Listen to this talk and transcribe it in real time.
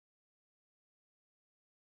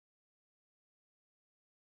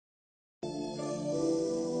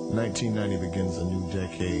1990 begins a new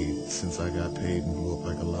decade since I got paid and blew up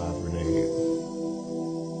like a live grenade.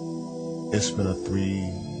 It's been a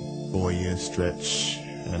 3-4 year stretch,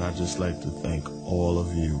 and I'd just like to thank all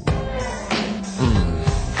of you.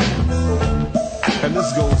 And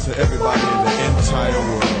this goes to everybody in the entire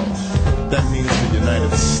world. That means the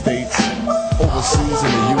United States, overseas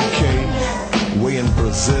in the UK, way in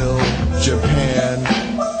Brazil, Japan,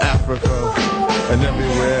 Africa, and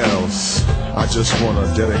everywhere else. I just want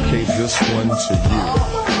to dedicate this one to you.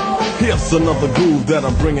 Here's another groove that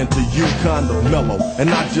I'm bringing to you, kind of mellow. And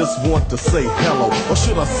I just want to say hello, or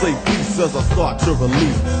should I say peace, as I start to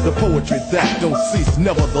release the poetry that don't cease,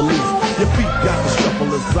 never the least. Your feet got to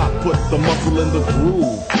shuffle as I put the muscle in the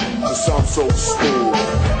groove. Cause I'm so smooth.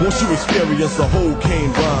 Once you experience the whole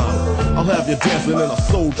Kane rhyme, I'll have you dancing in a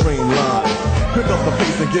Soul Train line. Pick up the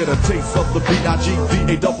pace and get a taste of the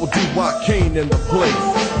B-I-G-D-A-double-D-Y, Kane in the place.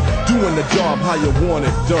 Doing the job how you want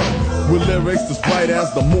it done, with lyrics as bright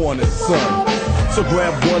as the morning sun. So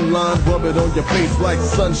grab one line, rub it on your face like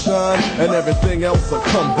sunshine, and everything else will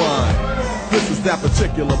combine. This is that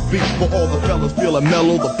particular beat for all the fellas feeling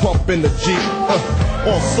mellow, the pump in the Jeep.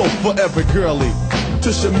 Also for every girlie,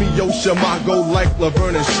 Tisha Mio, Shamago, like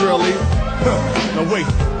Laverne and Shirley. Now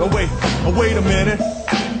wait a minute.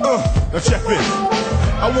 Now check this.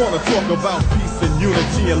 I wanna talk about peace and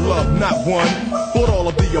unity and love, not one, but all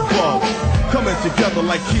of the above. Coming together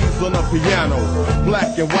like keys on a piano,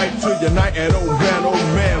 black and white to unite, and oh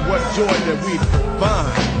man, what joy that we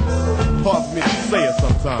find. Hard for me to say it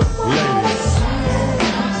sometimes, ladies.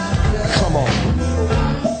 Come on,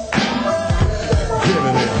 give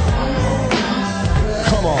it here.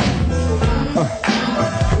 Come on,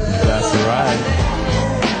 that's right.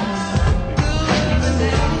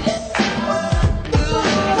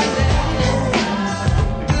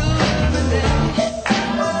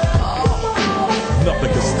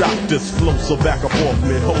 Nothing can stop this flow, so back up off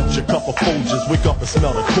me. Hold your cup of Folgers, wake up and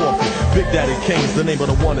smell the coffee. Big Daddy Kane's the name of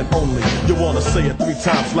the one and only. You wanna say it 3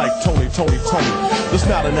 times like Tony. It's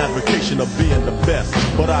not an advocation of being the best,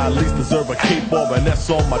 but I at least deserve a cape or an S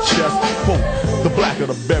on my chest. Quote, the blacker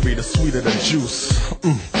the berry, the sweeter the juice.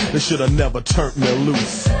 They should've never turned me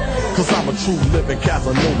loose. Cause I'm a true living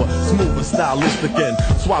Casanova, smooth and stylistic and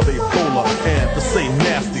suave bowler. And to say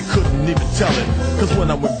nasty, couldn't even tell it. Cause when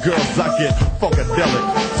I'm with girls, I get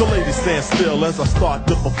funkadelic. So ladies, stand still as I start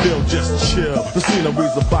to fulfill, just chill. The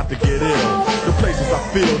scenery's about to get ill. The places I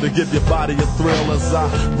feel to give your body a thrill as I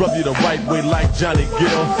rub you the right way like Johnny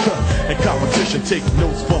Gill. And competition, take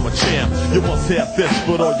notes from a champ. You once had this,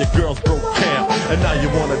 but all your girls broke camp. And now you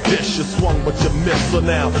want a dish, you swung but you missed. So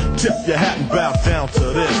now, tip your hat and bow down to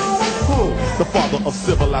this. The father of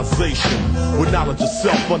civilization, with knowledge of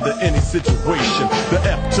self under any situation. The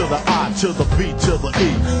F to the I to the B to the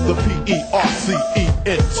E, the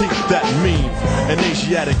P-E-R-C-E-N-T, that means an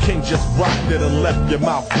Asiatic king just rocked it and left your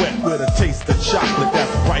mouth wet with a taste of chocolate.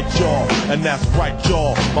 That's right, y'all, and that's right,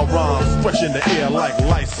 y'all. My rhymes fresh in the air like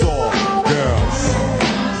Lysol. Girls,